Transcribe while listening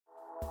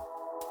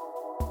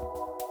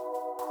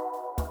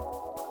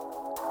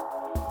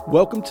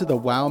Welcome to the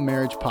Wow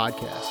Marriage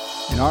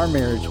Podcast. In our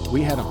marriage,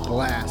 we had a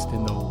blast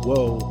in the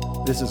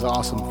whoa, this is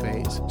awesome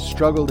phase,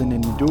 struggled and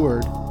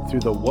endured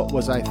through the what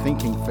was I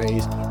thinking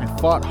phase, and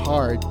fought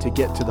hard to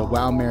get to the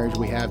wow marriage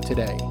we have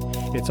today.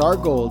 It's our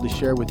goal to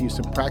share with you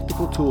some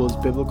practical tools,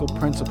 biblical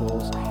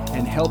principles,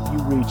 and help you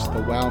reach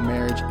the wow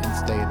marriage and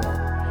stay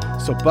there.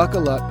 So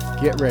buckle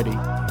up, get ready.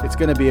 It's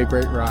going to be a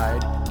great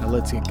ride. Now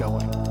let's get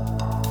going.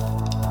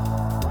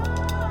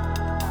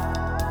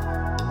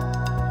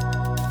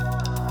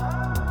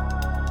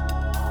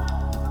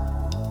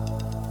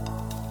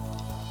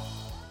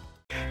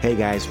 Hey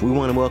guys, we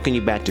want to welcome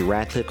you back to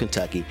Radcliffe,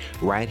 Kentucky,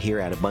 right here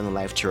at Abundant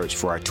Life Church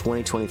for our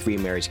 2023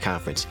 Marriage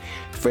Conference,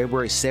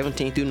 February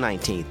 17th through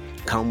 19th.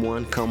 Come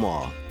one, come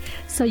all.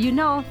 So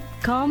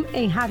come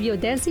and have your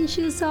dancing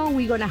shoes on.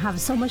 We're going to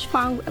have so much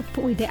fun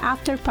with the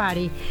after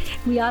party.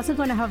 We're also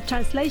going to have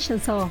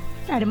translation. So,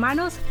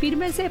 hermanos,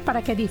 fírmense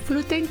para que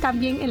disfruten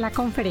también en la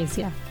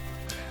conferencia.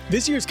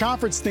 This year's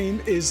conference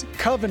theme is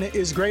Covenant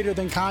is Greater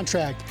Than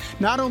Contract.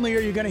 Not only are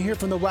you going to hear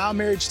from the Wow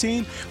Marriage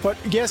team, but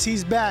guess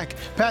he's back.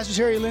 Pastor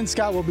Terry Lynn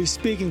Scott will be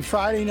speaking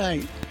Friday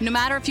night. No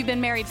matter if you've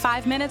been married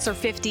 5 minutes or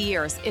 50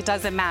 years, it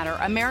doesn't matter.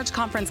 A marriage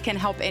conference can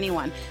help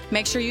anyone.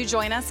 Make sure you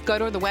join us. Go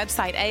to the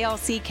website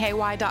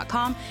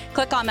alcky.com,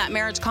 click on that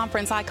marriage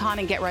conference icon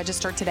and get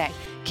registered today.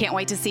 Can't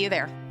wait to see you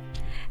there.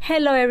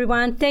 Hello,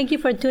 everyone. Thank you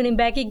for tuning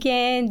back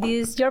again.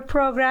 This is your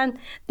program,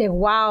 The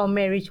Wow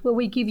Marriage, where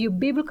we give you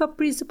biblical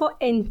principle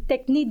and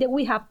technique that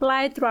we have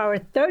applied through our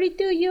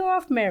 32 years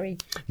of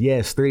marriage.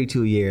 Yes,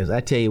 32 years. I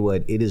tell you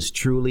what, it is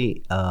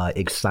truly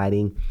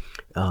exciting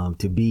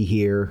to be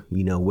here,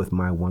 with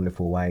my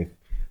wonderful wife.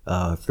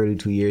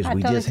 32 years. I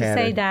told you to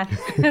say that.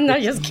 I'm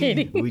not just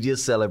kidding. We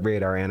just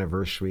celebrated our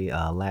anniversary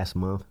last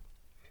month.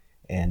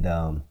 And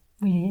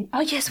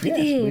yes, we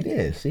did. We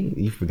did. See,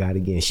 you forgot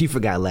again. She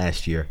forgot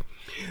last year.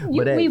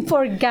 We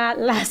forgot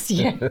last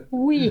year.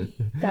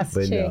 That's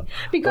true. No.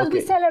 Because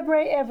we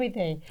celebrate every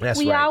day.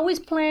 That's right. Always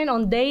plan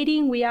on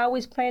dating. We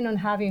always plan on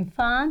having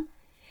fun.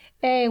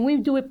 And we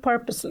do it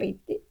purposely.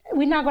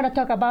 We're not going to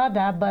talk about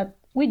that, but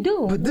we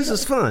do. But this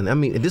is fun. I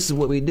mean, this is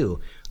what we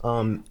do.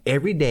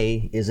 Every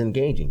day is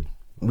engaging.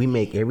 We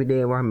make every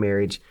day of our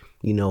marriage,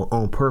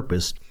 on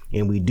purpose.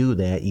 And we do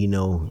that,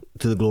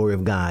 to the glory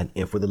of God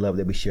and for the love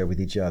that we share with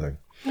each other.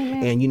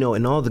 Mm-hmm. And,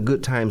 in all the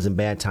good times and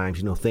bad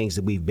times, things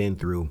that we've been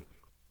through,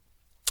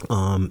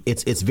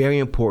 it's very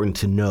important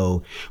to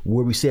know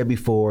what we said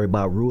before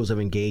about rules of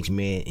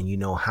engagement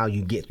and, how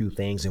you get through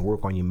things and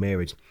work on your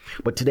marriage.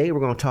 But today we're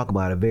going to talk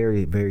about a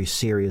very, very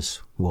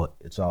serious,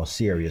 it's all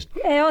serious.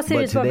 All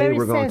serious, but today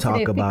we're going to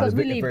talk about a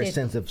very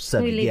sensitive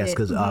subject. Yes,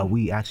 because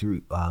we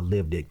actually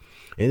lived it.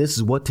 And this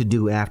is what to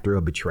do after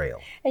a betrayal.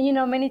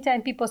 And, many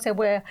times people say,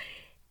 well,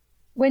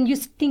 when you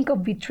think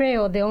of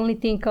betrayal, they only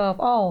think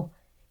of,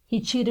 he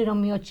cheated on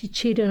me or she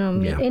cheated on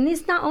me. Yeah. And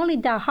it's not only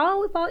that.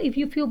 How about if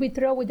you feel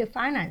betrayed with the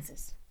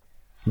finances?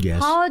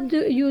 Yes. How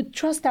do you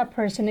trust that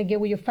person again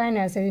with your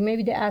finances?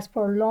 Maybe they ask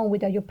for a loan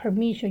without your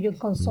permission, your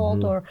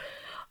consult,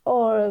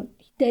 or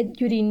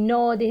that you didn't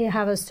know they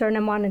have a certain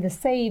amount in the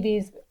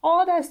savings.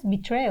 All that's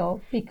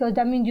betrayal because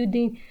that means you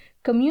didn't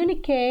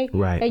communicate,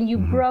 right. And you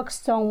broke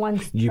someone's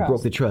trust. You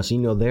broke the trust.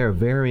 There are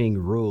varying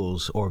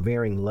rules or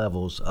varying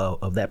levels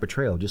of that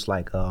betrayal, just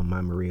like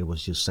my Maria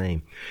was just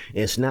saying.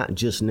 It's not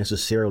just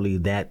necessarily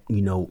that,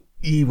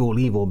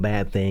 evil,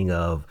 bad thing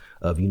of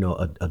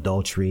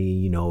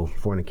adultery,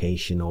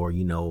 fornication or,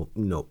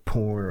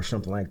 porn or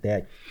something like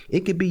that.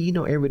 It could be,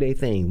 everyday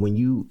thing when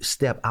you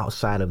step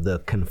outside of the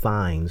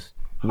confines,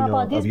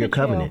 of your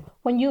covenant.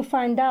 When you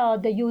find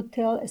out that you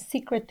tell a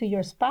secret to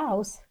your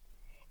spouse,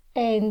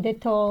 and they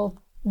told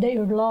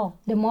their law,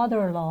 the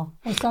mother-in-law,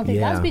 or something.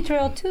 Yeah. That's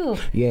betrayal too.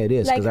 Yeah, it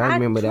is. Because I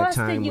remember that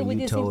time you when with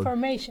you this told.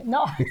 Information.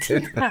 No,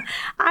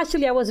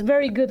 actually, I was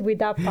very good with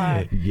that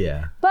part.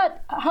 Yeah.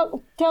 But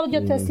tell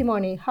your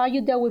testimony. How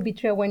you dealt with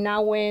betrayal when I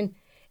went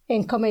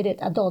and committed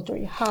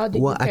adultery. How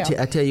did you feel?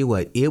 I tell you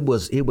what, it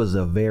was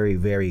a very,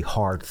 very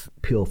hard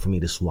pill for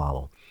me to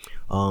swallow.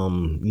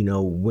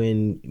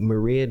 When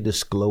Maria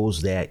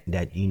disclosed that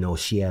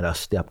she had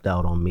stepped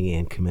out on me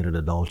and committed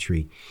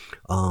adultery,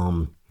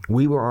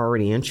 we were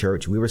already in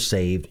church, we were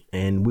saved,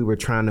 and we were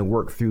trying to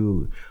work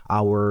through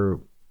our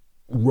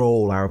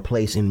role, our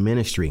place in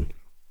ministry.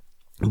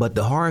 But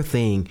the hard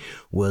thing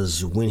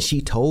was when she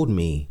told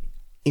me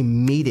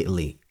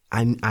immediately,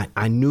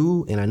 I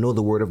knew, and I know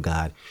the word of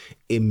God,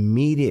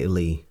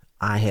 immediately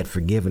I had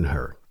forgiven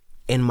her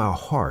in my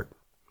heart.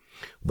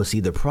 But see,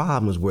 the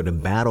problem is where the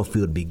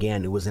battlefield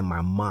began. It was in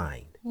my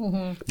mind.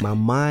 Mm-hmm. My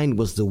mind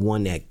was the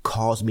one that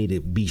caused me to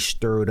be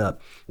stirred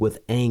up with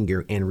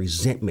anger and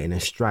resentment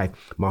and strife.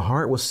 My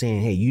heart was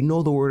saying, hey, you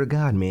know the word of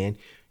God, man.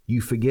 You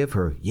forgive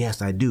her.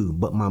 Yes, I do.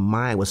 But my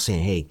mind was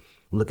saying, hey,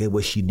 look at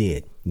what she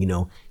did.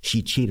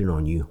 She cheated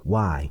on you.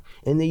 Why?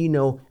 And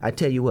then, I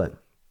tell you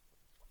what,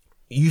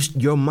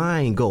 your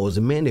mind goes.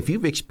 And men, if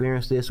you've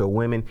experienced this, or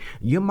women,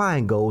 your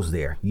mind goes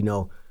there.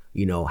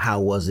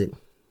 How was it?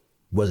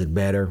 Was it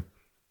better?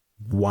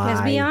 Why?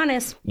 Let's be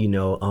honest.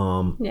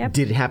 Did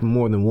it happen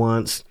more than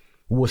once?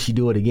 Will she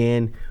do it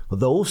again?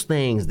 Those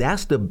things,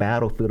 that's the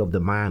battlefield of the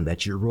mind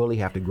that you really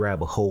have to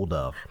grab a hold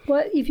of.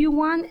 But if you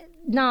want,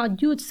 now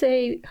you'd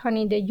say,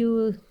 honey, that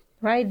you,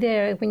 right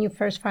there when you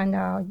first found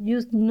out,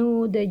 you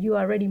knew that you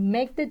already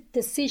make the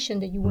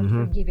decision that you weren't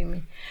forgiving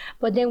me.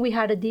 But then we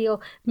had a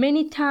deal.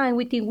 Many times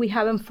we think we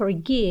haven't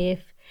forgive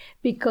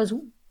because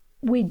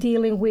we're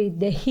dealing with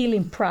the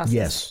healing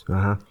process.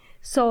 Yes.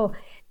 So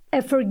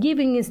a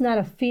forgiving is not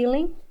a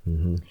feeling.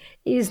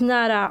 It's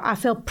not I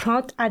felt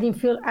prompt. I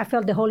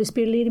felt the Holy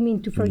Spirit leading me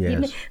into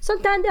forgiveness. Yes.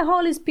 Sometimes the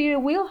Holy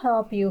Spirit will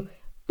help you,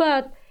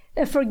 but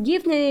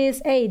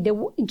forgiveness is,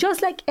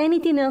 just like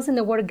anything else in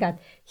the Word of God.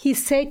 He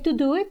said to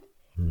do it,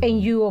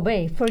 and you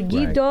obey.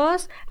 Forgive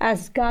those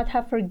as God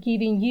have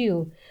forgiven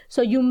you.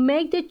 So you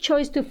make the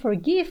choice to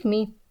forgive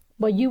me,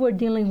 but you were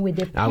dealing with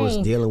the pain. I was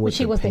dealing with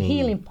the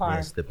healing part.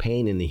 Yes, the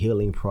pain and the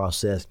healing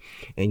process.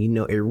 And,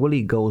 it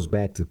really goes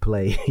back to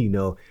play,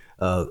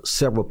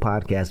 several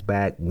podcasts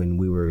back when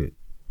we were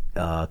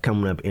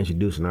coming up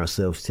introducing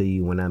ourselves to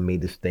you, when I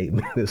made the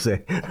statement that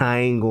said, I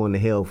ain't going to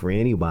hell for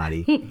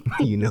anybody,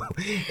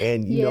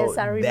 And, yes,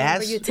 I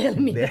remember you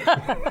telling me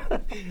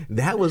that.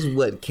 That was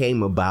what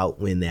came about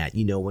when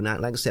when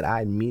like I said,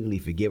 I immediately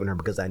forgiven her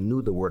because I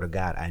knew the Word of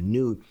God. I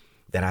knew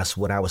that that's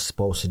what I was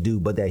supposed to do,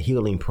 but that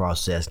healing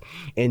process.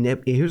 And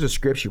here's a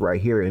scripture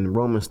right here in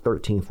Romans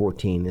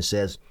 13:14. It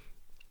says,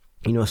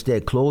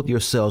 instead, clothe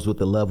yourselves with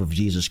the love of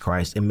Jesus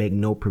Christ and make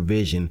no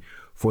provision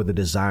for the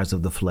desires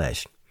of the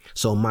flesh.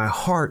 So my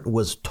heart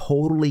was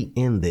totally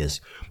in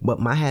this, but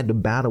I had to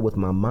battle with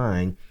my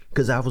mind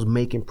because I was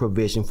making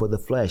provision for the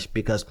flesh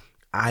because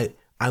I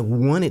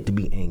wanted to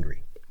be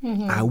angry.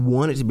 I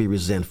wanted to be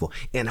resentful,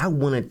 and I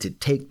wanted to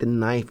take the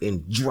knife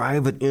and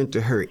drive it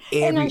into her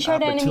every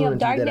opportunity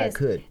that I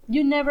could.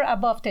 You never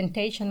above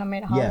temptation, no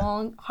matter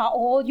how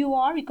old you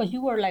are, because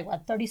you were like,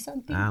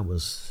 30-something? I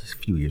was a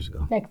few years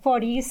ago. Like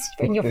 40s,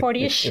 in your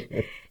 40-ish.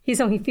 He's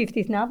on his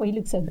 50s now, but he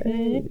looks so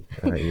good.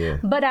 Yeah.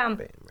 But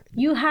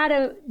you had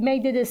to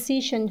make the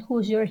decision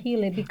who's your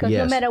healer, because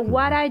no matter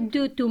what I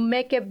do to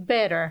make it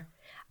better,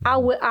 I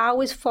will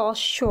always fall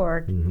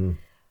short.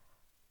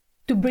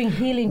 To bring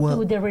healing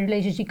to the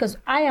relationship, because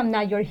I am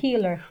not your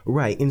healer.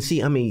 Right. And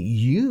see,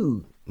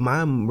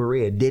 my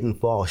Maria didn't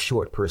fall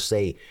short per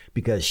se,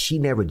 because she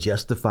never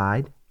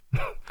justified.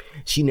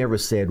 She never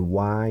said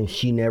why.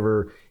 She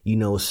never,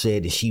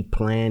 said that she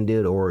planned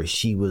it or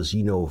she was,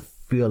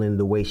 feeling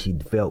the way she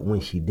felt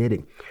when she did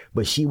it.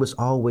 But she was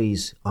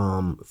always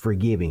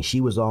forgiving. She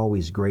was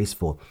always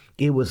graceful.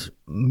 It was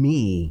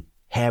me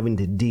having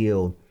to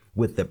deal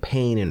with the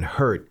pain and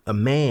hurt, a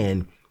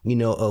man,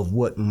 of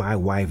what my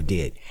wife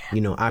did.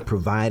 I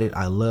provided,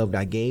 I loved,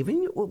 I gave,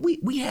 and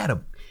we had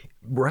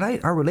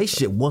our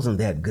relationship wasn't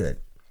that good.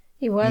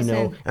 It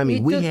wasn't.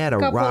 We had a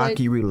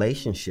rocky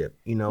relationship,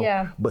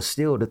 but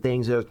still the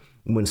things are,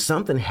 when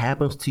something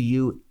happens to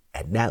you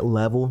at that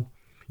level,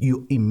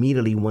 you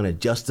immediately want to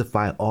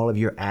justify all of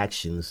your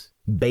actions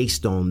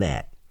based on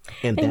that.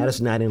 And that is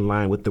not in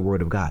line with the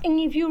Word of God. And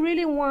if you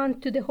really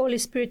want the Holy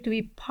Spirit to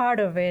be part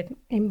of it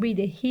and be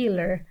the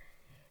healer,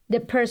 the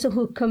person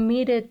who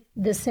committed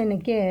the sin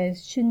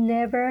against should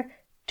never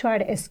try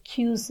to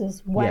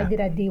excuses why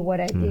did I do what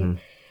I did.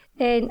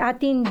 And I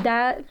think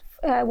that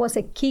was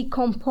a key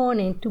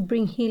component to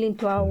bring healing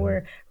to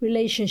our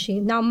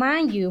relationship. Now,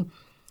 mind you,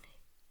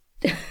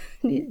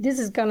 this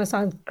is going to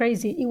sound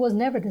crazy. It was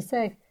never the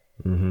sex.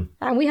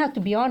 And we have to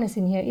be honest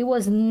in here. It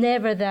was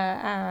never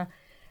the,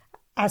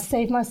 I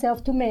saved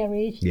myself to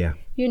marriage. Yeah.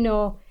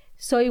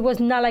 So it was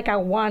not like I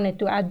wanted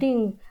to.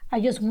 I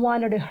just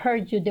wanted to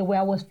hurt you the way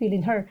I was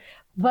feeling hurt.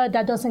 But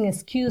that doesn't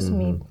excuse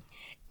me.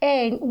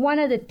 And one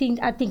of the things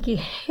I think it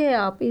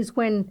helped is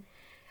when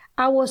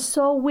I was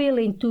so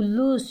willing to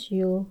lose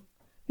you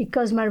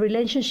because my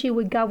relationship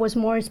with God was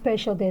more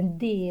special than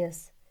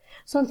this.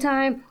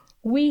 Sometimes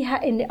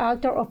in the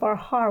altar of our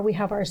heart, we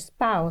have our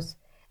spouse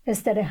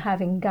instead of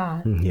having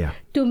God.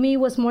 To me, it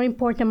was more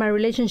important my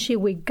relationship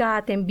with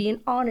God and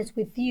being honest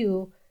with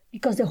you,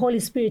 because the Holy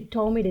Spirit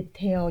told me to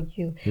tell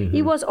you.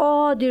 It was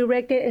all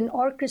directed and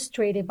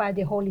orchestrated by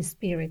the Holy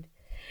Spirit.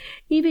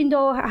 Even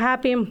though it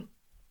happened,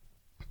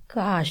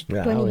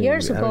 20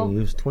 years ago. It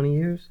was 20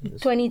 years?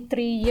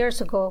 23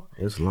 years ago.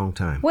 It's a long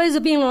time. Well, it's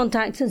been a long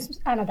time since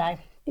Anna died.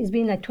 It's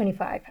been like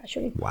 25,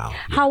 actually. Wow.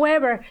 Yeah.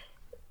 However,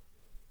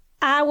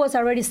 I was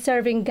already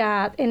serving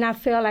God, and I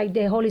felt like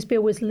the Holy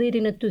Spirit was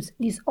leading it to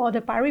this other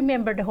part. I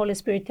remember the Holy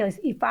Spirit tells,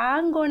 if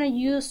I'm going to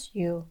use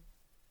you,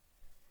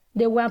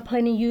 the way I'm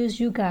planning to use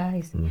you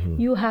guys,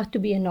 you have to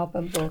be an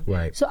open book.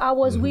 Right. So I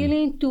was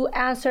willing to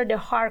answer the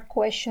hard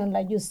question,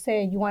 like you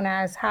said, you want to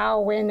ask how,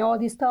 when, all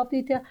this stuff.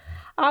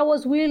 I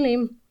was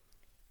willing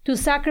to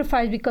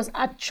sacrifice because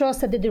I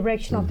trusted the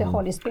direction of the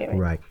Holy Spirit.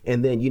 Right.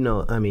 And then,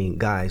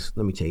 guys,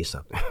 let me tell you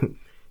something.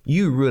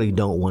 You really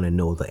don't want to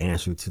know the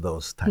answer to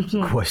those types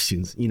of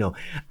questions.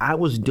 I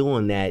was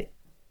doing that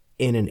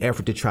in an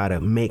effort to try to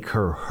make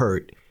her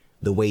hurt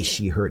the way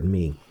she hurt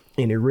me.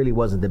 And it really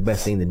wasn't the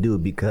best thing to do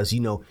because,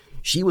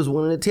 she was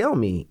willing to tell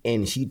me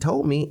and she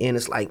told me, and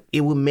it's like,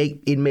 it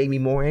made me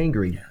more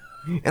angry.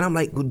 And I'm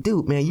like, well,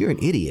 dude, man, you're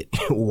an idiot.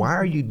 Why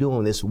are you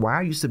doing this? Why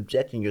are you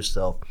subjecting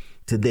yourself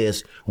to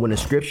this when the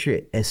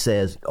scripture, it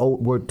says,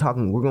 we're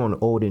going to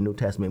Old and New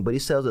Testament, but he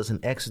tells us in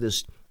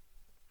Exodus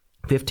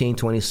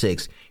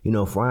 15:26,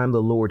 for I am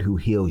the Lord who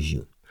heals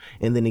you.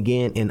 And then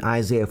again in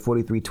Isaiah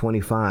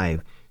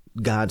 43:25,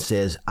 God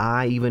says,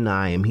 I, even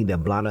I, am he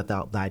that blotteth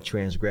out thy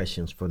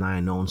transgressions for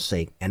thine own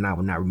sake, and I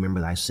will not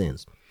remember thy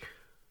sins.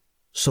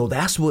 So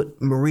that's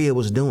what Maria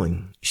was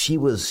doing. She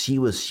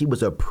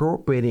was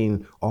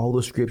appropriating all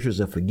the scriptures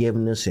of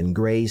forgiveness and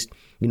grace,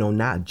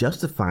 not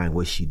justifying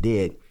what she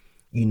did,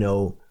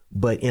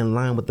 but in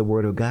line with the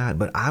word of God.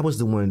 But I was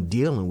the one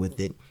dealing with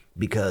it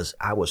because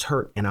I was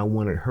hurt and I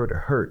wanted her to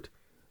hurt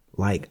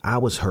like I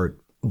was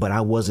hurt, but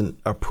I wasn't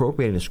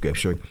appropriating the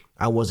scripture.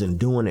 I wasn't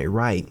doing it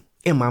right.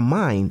 In my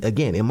mind,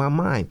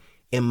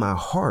 in my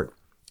heart,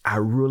 I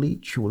really,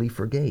 truly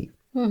forgave.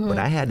 Mm-hmm. But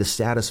I had to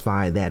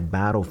satisfy that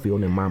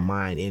battlefield in my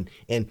mind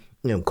and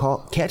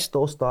catch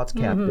those thoughts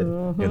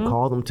captive and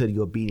call them to the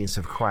obedience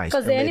of Christ.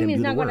 Because the enemy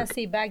is not going to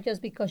sit back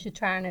just because you're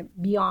trying to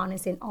be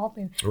honest and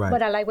open. Right.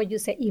 But I like what you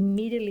said.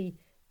 Immediately,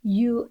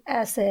 you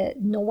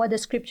know what the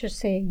scriptures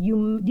say.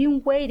 You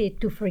didn't wait it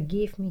to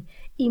forgive me.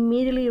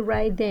 Immediately,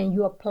 right then,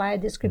 you apply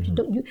the scripture.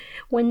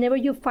 Whenever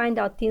you find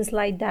out things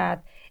like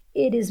that,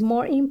 it is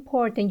more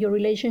important your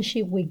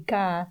relationship with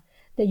God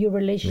than your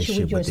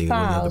relationship with your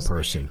spouse,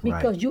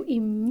 because you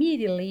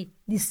immediately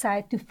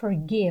decide to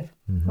forgive.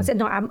 I said,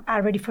 no, I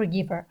already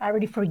forgive her. I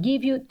already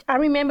forgive you. I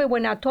remember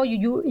when I told you,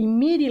 you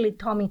immediately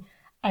told me,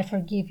 I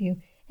forgive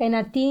you. And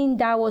I think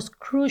that was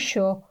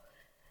crucial,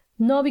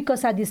 not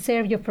because I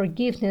deserve your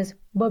forgiveness,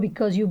 but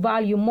because you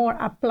value more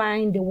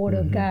applying the word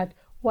of God,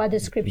 what the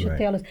scripture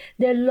tells us.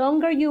 The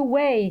longer you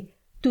wait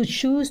to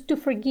choose to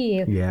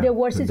forgive, the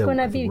worse it's going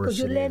to be, because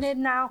you let it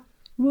now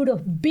root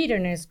of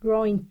bitterness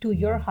grow into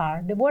your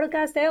heart. The word of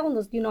God tells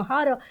us,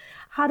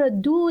 how to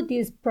do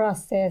this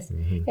process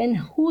and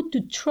who to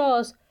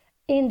trust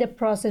in the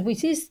process,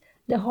 which is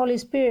the Holy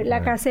Spirit.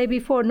 Like I said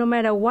before, no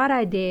matter what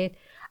I did,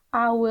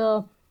 I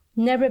will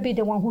never be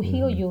the one who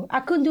healed you.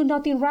 I couldn't do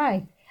nothing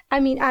right. I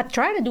mean, I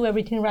tried to do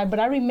everything right, but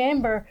I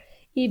remember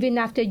even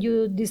after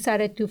you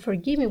decided to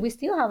forgive me, we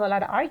still have a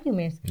lot of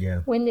arguments.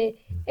 Yeah.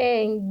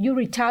 And you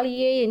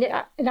retaliate,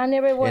 and I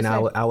never was. And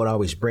I would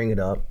always bring it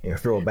up and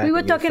throw it back. We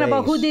were talking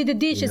about who did the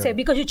dishes,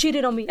 because you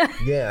cheated on me.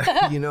 Yeah,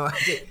 I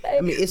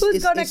mean,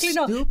 who's gonna clean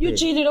up? You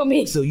cheated on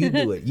me. So you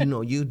do it.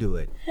 You do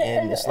it,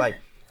 and it's like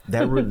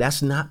that.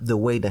 That's not the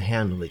way to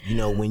handle it.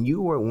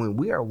 When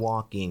we are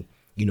walking,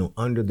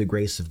 under the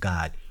grace of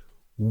God,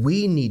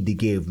 we need to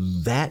give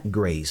that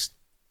grace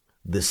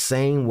the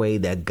same way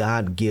that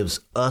God gives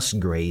us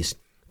grace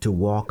to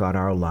walk out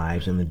our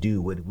lives and to do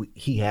what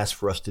he has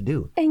for us to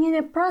do. And in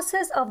the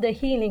process of the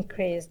healing,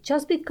 Chris,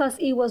 just because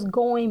it was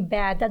going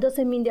bad, that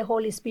doesn't mean the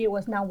Holy Spirit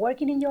was not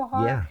working in your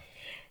heart. Yeah.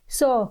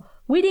 So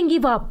we didn't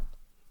give up.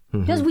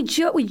 We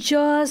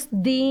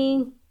just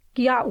didn't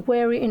get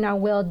weary in our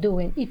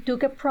well-doing. It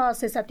took a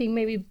process, I think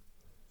maybe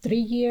 3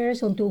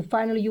 years, until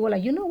finally you were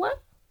like, you know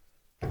what?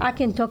 I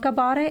can talk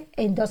about it.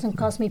 It doesn't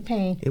cause me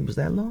pain. It was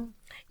that long?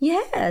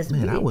 Yes.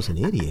 Man, I was an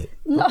idiot.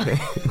 No, okay.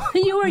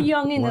 You were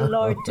young in the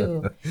Lord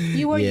too.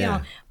 You were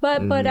young.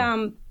 But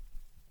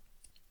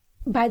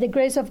by the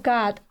grace of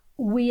God,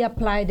 we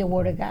apply the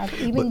word of God.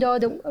 Even though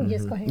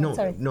yes, go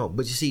ahead. No,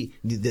 but you see,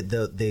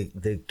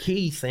 the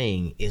key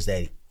thing is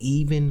that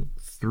even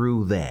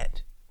through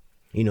that,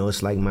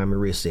 it's like my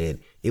Maria said,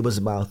 it was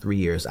about 3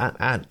 years.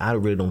 I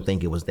really don't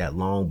think it was that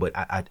long, but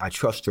I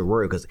trust her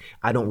word because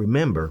I don't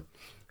remember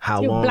how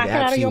long it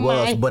actually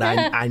was, but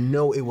I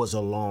know it was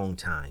a long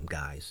time,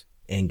 guys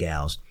and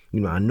gals.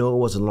 I know it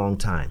was a long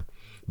time.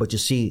 But you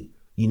see,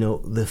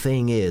 the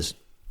thing is,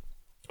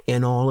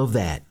 in all of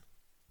that,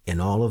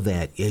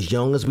 as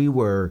young as we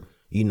were,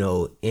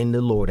 in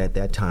the Lord at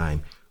that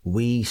time,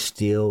 we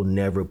still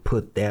never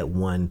put that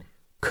one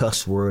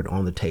cuss word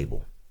on the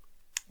table.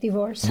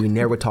 Divorce. We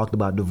never talked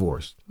about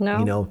divorce.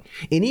 No.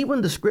 And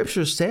even the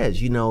scripture says,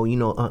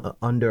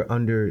 under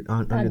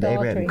the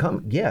Abraham,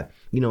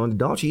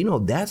 adultery,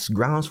 that's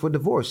grounds for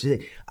divorce.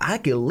 I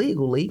can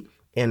legally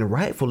and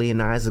rightfully in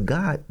the eyes of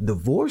God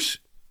divorce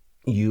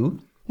you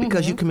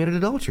because you committed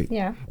adultery.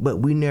 Yeah. But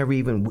we never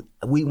even,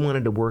 we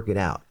wanted to work it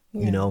out,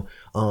 I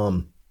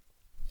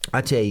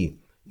tell you,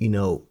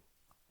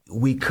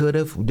 we could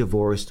have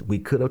divorced, we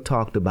could have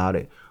talked about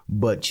it,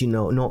 but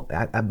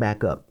I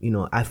back up.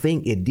 I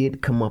think it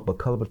did come up a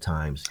couple of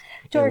times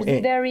towards the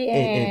very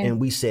end,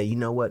 and we said, you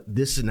know what,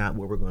 this is not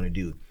what we're going to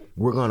do.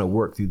 We're going to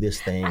work through this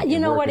thing. You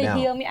know what it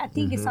helped me? I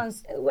think it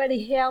sounds what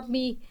it helped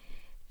me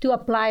to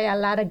apply a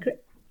lot of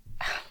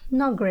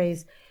not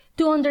grace,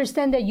 to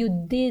understand that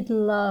you did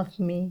love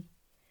me.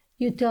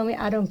 You tell me,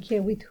 I don't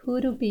care with who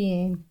to be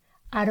in.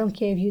 I don't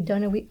care if you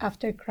done it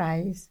after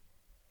Christ.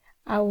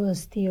 I will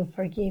still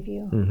forgive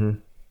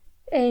you.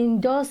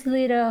 And those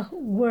little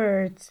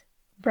words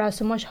brought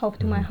so much hope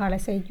to my heart. I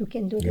said, you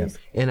can do this.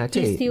 And I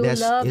tell he you,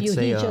 still loves you.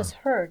 He just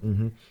hurt.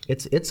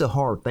 It's a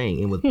hard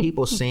thing. And with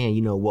people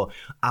saying, well,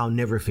 I'll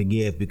never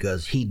forgive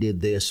because he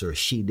did this or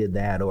she did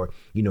that, or,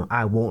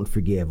 I won't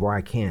forgive or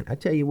I can't. I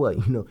tell you what,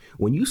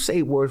 when you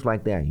say words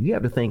like that, you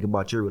have to think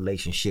about your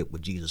relationship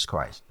with Jesus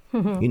Christ.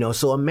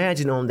 So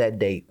imagine on that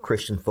day,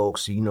 Christian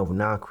folks,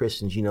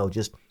 non-Christians,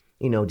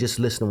 just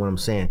listen to what I'm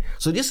saying.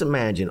 So just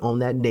imagine on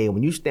that day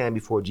when you stand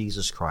before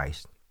Jesus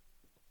Christ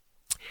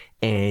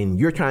and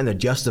you're trying to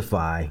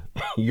justify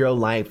your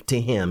life to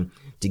him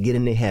to get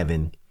into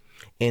heaven.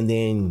 And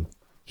then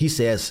he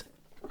says,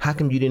 how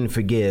come you didn't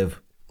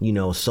forgive,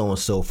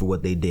 so-and-so for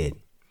what they did?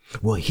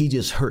 Well, he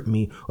just hurt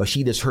me or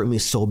she just hurt me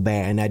so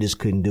bad and I just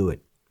couldn't do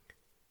it.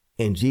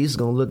 And Jesus is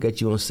going to look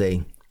at you and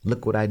say,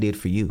 look what I did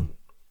for you.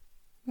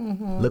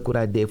 Look what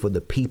I did for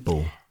the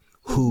people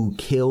who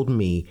killed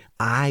me.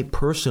 I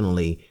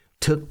personally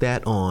took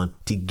that on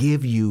to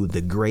give you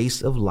the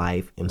grace of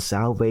life and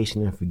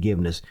salvation and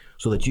forgiveness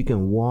so that you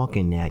can walk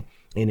in that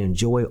and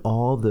enjoy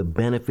all the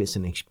benefits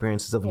and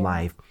experiences of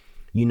life.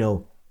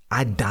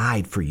 I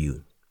died for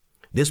you.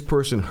 This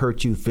person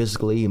hurt you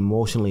physically,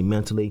 emotionally,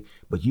 mentally,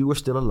 but you were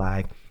still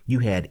alive. You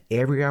had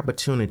every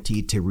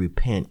opportunity to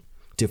repent,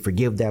 to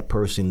forgive that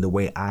person the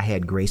way I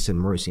had grace and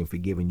mercy in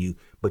forgiving you,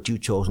 but you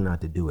chose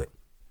not to do it.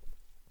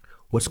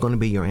 What's going to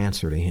be your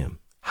answer to him?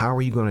 How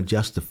are you going to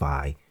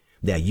justify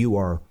that you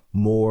are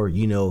more,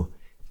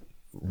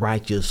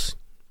 righteous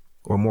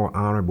or more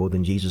honorable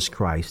than Jesus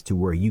Christ to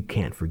where you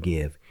can't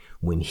forgive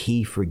when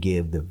he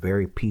forgave the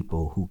very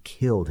people who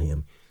killed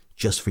him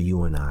just for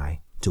you and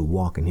I to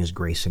walk in his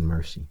grace and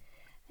mercy?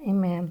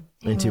 Amen.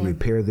 And to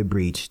repair the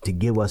breach, to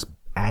give us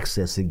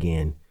access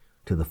again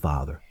to the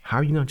Father. How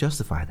are you going to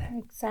justify that?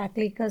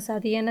 Exactly, because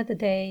at the end of the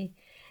day,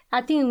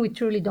 I think we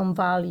truly don't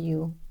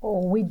value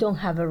or we don't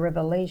have a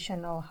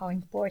revelation of how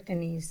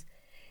important is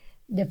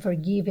the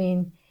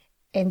forgiving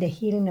and the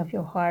healing of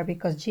your heart,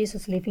 because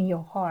Jesus lives in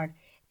your heart.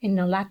 And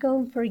the lack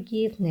of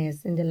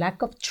forgiveness and the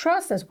lack of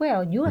trust as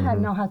well. You have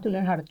now had to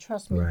learn how to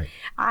trust me. Right.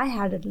 I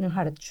had to learn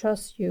how to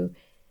trust you.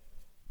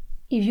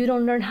 If you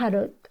don't learn how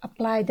to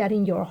apply that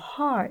in your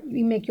heart,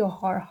 you make your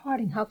heart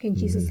hardened. How can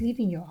Jesus live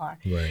in your heart?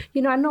 Right.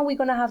 I know we're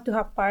going to have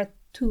part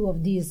 2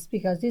 of this,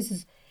 because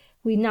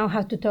we now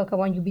have to talk about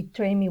when you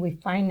betray me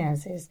with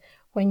finances,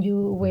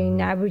 when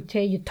I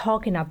betray you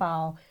talking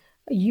about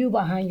you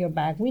behind your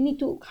back. We need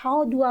to,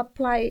 how do I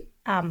apply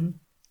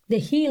the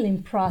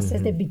healing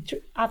process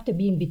after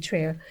being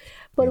betrayed?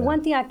 But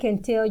one thing I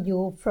can tell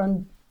you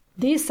from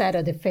this side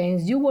of the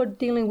fence, you were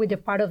dealing with the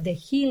part of the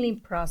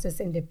healing process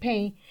and the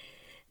pain.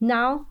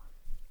 Now,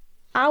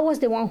 I was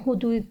the one who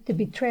did the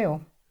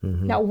betrayal.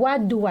 Now,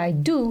 what do I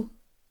do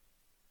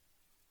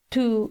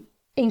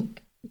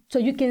so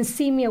you can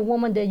see me a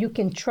woman that you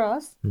can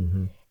trust,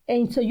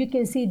 and so you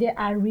can see that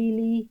I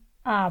really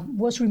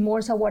was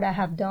remorseful of what I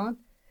have done,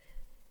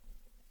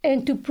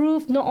 and to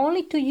prove not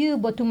only to you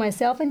but to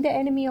myself and the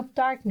enemy of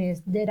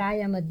darkness that I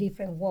am a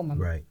different woman.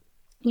 Right.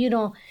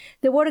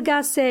 The Word of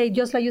God says,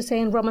 just like you say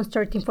in Romans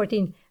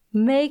 13:14,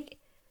 make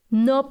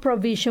no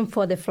provision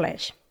for the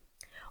flesh.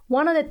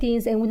 One of the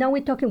things, and now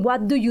we're talking,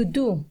 what do you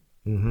do?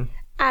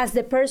 As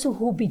the person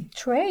who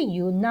betrayed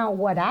you, now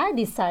what I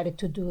decided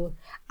to do,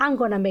 I'm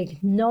going to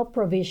make no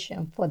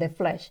provision for the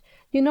flesh.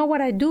 You know what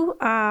I do?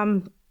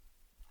 I'm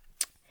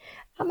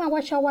going to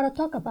watch out what I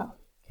talk about.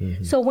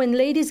 So when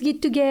ladies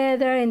get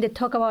together and they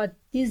talk about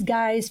this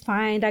guy is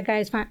fine, that guy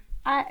is fine,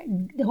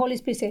 the Holy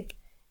Spirit says,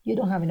 you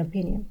don't have an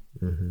opinion.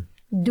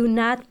 Do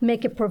not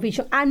make a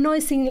provision. I know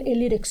it's a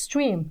little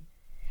extreme.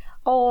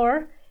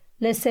 Or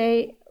let's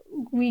say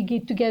we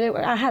get together.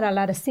 I had a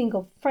lot of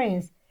single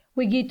friends.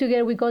 We get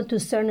together, we go to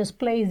certain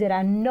place that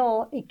I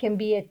know it can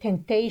be a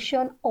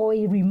temptation or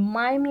it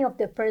remind me of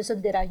the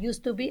person that I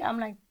used to be. I'm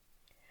like,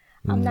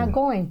 I'm not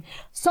going.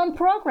 Some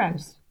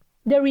programs,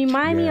 they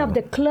remind me of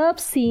the club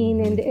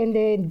scene and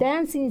the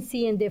dancing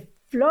scene, the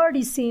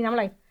flirty scene. I'm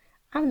like,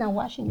 I'm not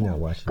watching that.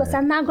 Because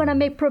I'm not going to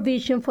make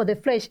provision for the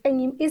flesh.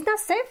 And it's not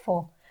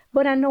sinful,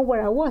 but I know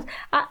where I was.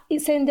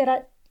 It's saying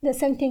that the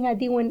same thing I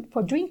did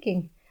for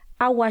drinking.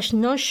 I watched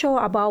no show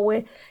about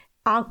where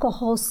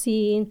alcohol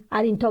scene.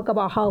 I didn't talk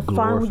about how fun.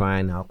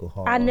 Glorifying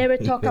alcohol. I never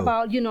talk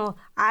about,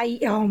 I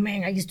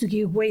used to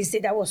get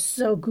wasted. That was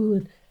so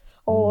good.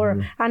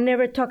 Or I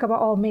never talk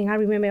about, I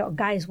remember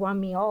guys want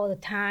me all the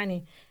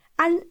time.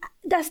 And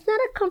that's not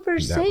a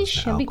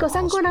conversation because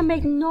I'm going to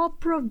make no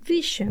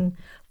provision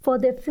for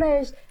the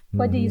flesh.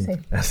 What did you say?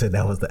 I said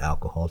that was the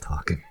alcohol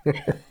talking.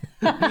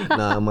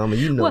 Nah, Mama,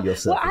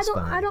 yourself.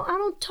 I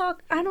don't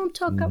talk.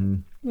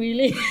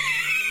 Really.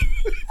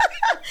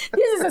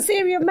 This is a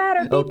serious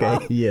matter, people.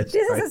 Okay, yes.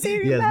 This is a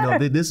serious matter.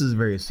 No, this is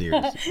very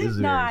serious.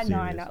 I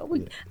know.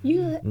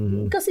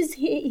 Because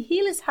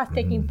healing has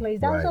taken place.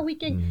 That's why we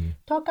can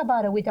talk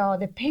about it without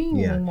the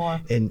pain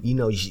anymore. And,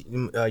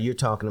 you're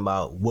talking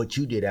about what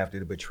you did after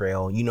the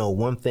betrayal.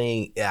 One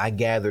thing I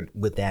gathered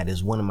with that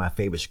is one of my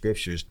favorite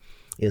scriptures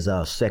is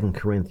 2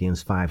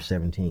 Corinthians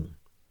 5:17.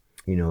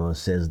 You know, it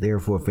says,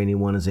 therefore, if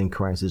anyone is in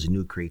Christ, is a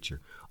new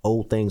creature.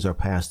 Old things are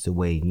passed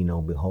away. You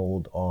know,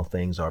 behold, all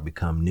things are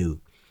become new.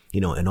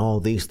 You know, and all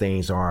these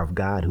things are of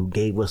God, who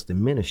gave us the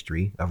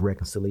ministry of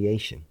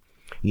reconciliation.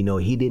 You know,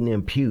 he didn't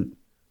impute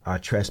our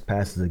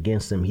trespasses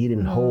against him. He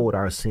didn't hold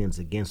our sins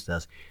against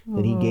us,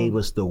 but he gave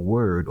us the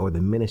word, or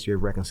the ministry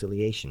of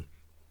reconciliation.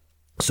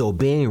 So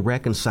being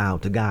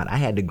reconciled to God, I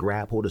had to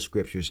grab hold of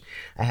scriptures.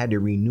 I had to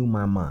renew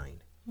my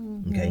mind.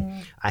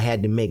 Okay. I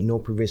had to make no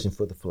provision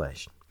for the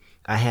flesh.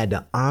 I had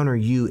to honor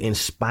you in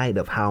spite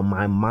of how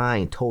my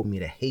mind told me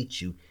to hate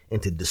you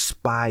and to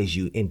despise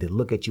you and to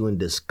look at you in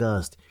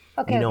disgust.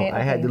 Okay,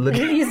 I had to look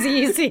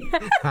easy.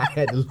 I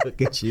had to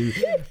look at you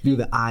through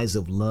the eyes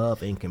of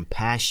love and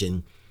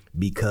compassion,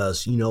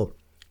 because, you know,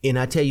 and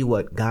I tell you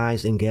what,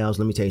 guys and gals,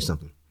 let me tell you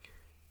something.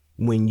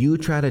 When you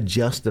try to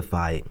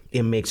justify it,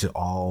 it makes it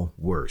all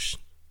worse.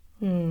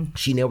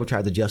 She never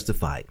tried to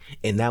justify it.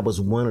 And that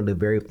was one of the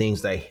very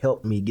things that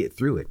helped me get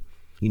through it.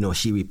 You know,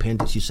 she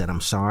repented. She said,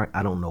 I'm sorry.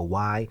 I don't know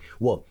why.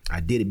 Well, I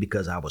did it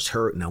because I was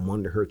hurt and I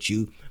wanted to hurt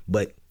you.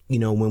 But, you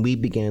know, when we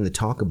began to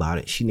talk about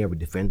it, she never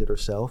defended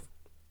herself.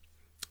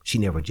 She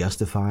never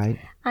justified.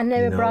 I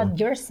never brought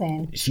your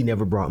sin. She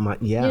never brought my,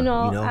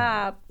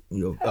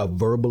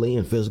 verbally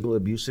and physical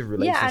abusive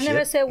relationship. Yeah, I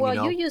never said, well,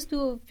 you used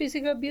to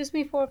physically abuse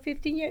me for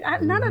 15 years.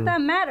 None of that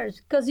matters.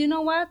 Because you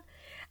know what?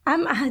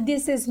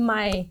 This is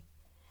my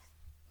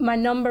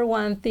number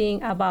one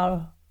thing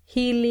about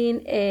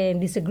healing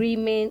and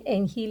disagreement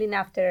and healing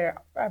after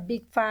a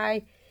big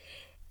fight.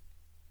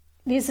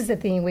 This is the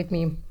thing with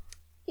me.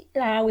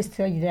 I always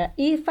tell you that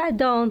if I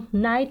don't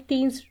 9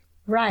 things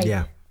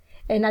right,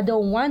 and I do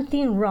one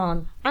thing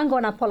wrong, I'm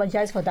going to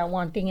apologize for that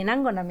one thing, and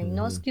I'm going to make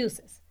no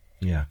excuses.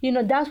 Yeah. You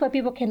know, that's why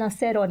people cannot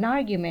settle an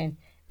argument.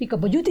 Because,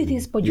 but you did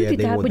this, but you did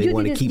that, but you did this. They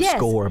want to keep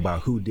score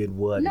about who did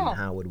what and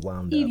how it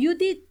wound up. If you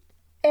did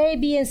A,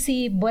 B, and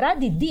C, but I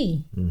did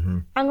D,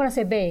 I'm going to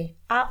say, babe,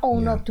 I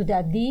own up to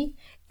that D,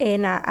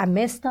 and I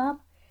messed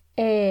up.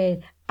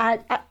 And I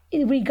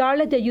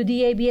regardless that you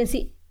did A, B, and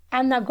C,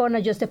 I'm not going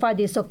to justify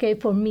this, okay,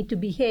 for me to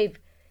behave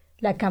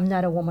like I'm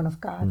not a woman of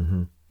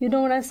God. You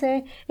know what I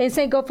say? And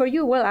say, go for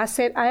you. Well, I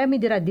said, I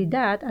admit that I did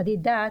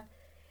that.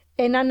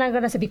 And I'm not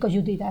going to say, because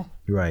you did that.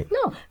 Right.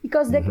 No,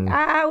 because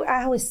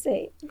I always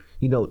say.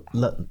 You know,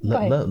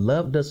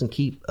 love doesn't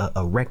keep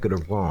a record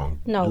of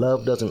wrong. No.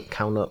 Love doesn't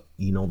count up,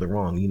 you know, the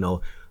wrong. You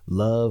know,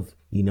 love,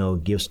 you know,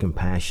 gives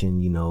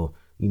compassion. You know,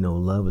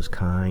 love is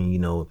kind. You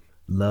know,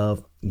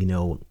 love,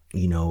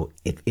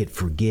 it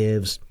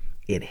forgives,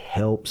 it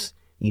helps.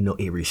 You know,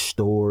 it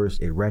restores,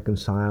 it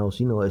reconciles.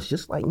 You know, it's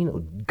just like, you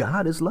know,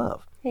 God is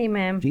love.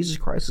 Amen. Jesus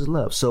Christ is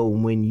love. So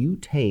when you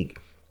take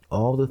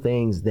all the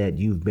things that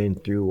you've been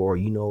through, or,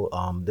 you know,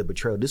 the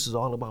betrayal, this is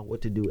all about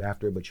what to do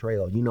after a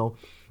betrayal. You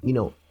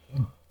know,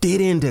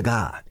 get into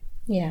God.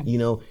 Yeah. You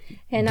know,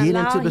 and get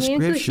into the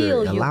scripture,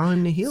 allow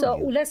him to heal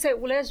you. So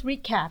let's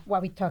recap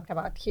what we talked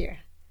about here.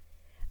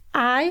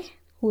 I,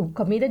 who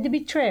committed the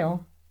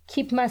betrayal,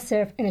 keep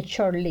myself in a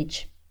short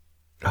leash.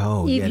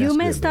 Oh, if you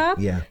messed up,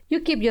 you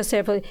keep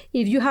yourself.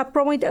 If you have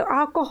problem with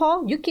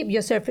alcohol, you keep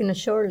yourself in a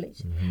short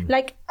leash.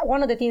 Like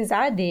one of the things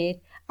I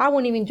did, I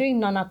won't even drink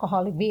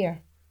non-alcoholic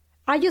beer.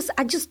 I just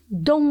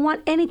don't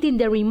want anything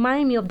that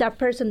remind me of that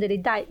person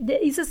that died.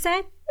 Is it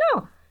sad?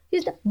 No.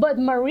 It's not. But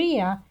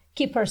Maria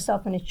keep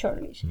herself in a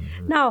short leash.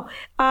 Now,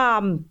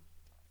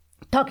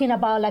 talking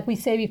about, like we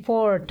said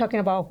before, talking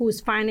about who's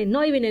finding,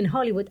 not even in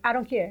Hollywood, I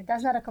don't care.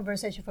 That's not a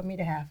conversation for me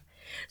to have.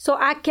 So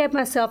I kept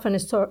myself in a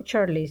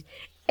short leash.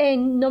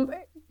 And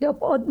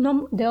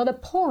the other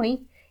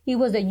point, it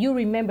was that you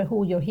remember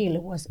who your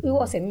healer was. It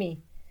wasn't me.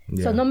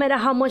 Yeah. So no matter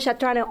how much I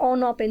try to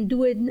own up and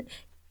do it,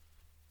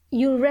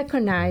 you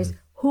recognize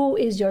who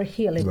is your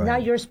healer,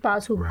 not your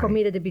spouse who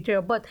committed the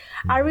betrayal. But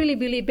I really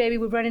believe, baby,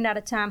 we're running out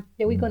of time,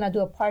 that we're going to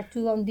do a part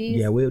 2 on this.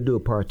 Yeah, we'll do a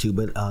part 2.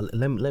 But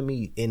let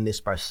me end this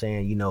by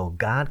saying, you know,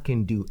 God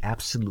can do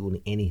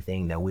absolutely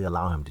anything that we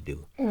allow him to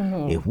do.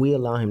 If we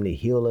allow him to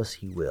heal us,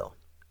 he will.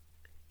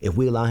 If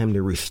we allow him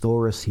to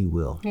restore us, he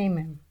will.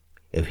 Amen.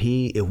 If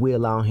we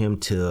allow him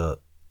to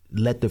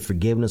let the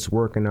forgiveness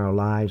work in our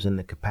lives and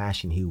the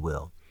compassion, he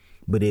will.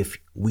 But if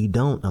we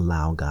don't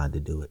allow God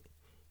to do it,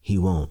 he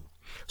won't.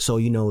 So,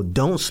 you know,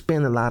 don't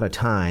spend a lot of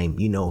time,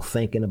 you know,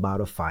 thinking about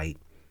a fight,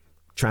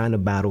 trying to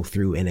battle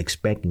through and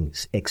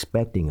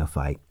expecting a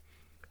fight.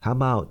 How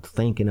about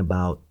thinking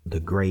about the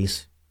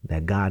grace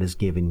that God has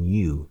given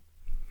you,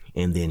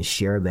 and then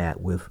share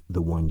that with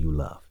the one you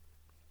love?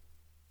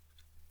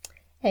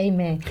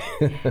 Amen.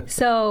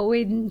 So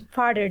with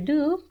further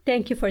ado,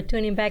 thank you for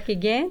tuning back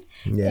again.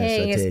 Yes,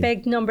 and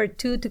expect number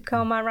 2 to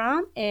come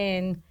around.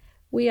 And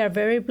we are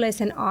very blessed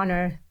and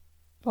honored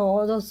for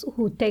all those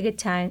who take the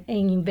time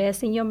and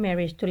invest in your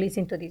marriage to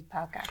listen to this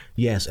podcast.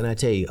 Yes, and I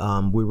tell you,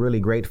 we're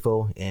really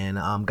grateful. And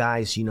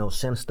guys, you know,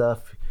 send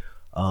stuff.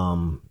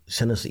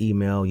 Send us an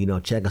email. You know,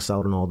 check us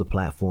out on all the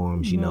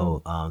platforms. You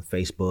know,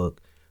 Facebook.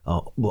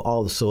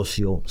 All the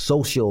social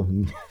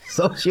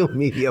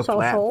media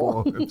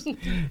platforms.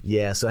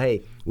 Yeah, so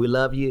hey, we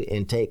love you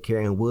and take care,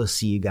 and we'll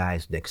see you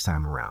guys next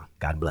time around.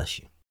 God bless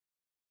you.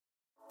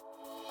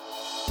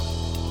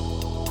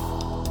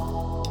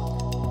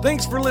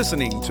 Thanks for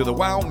listening to the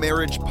Wow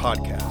Marriage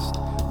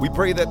Podcast. We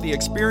pray that the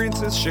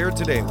experiences shared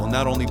today will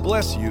not only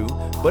bless you,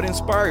 but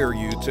inspire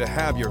you to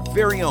have your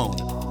very own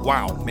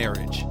Wow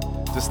Marriage.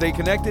 To stay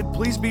connected,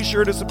 please be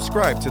sure to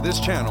subscribe to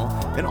this channel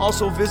and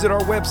also visit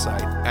our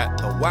website at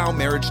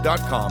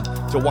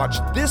thewowmarriage.com to watch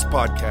this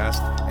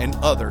podcast and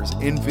others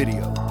in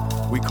video.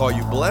 We call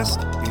you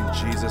blessed in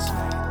Jesus'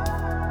 name.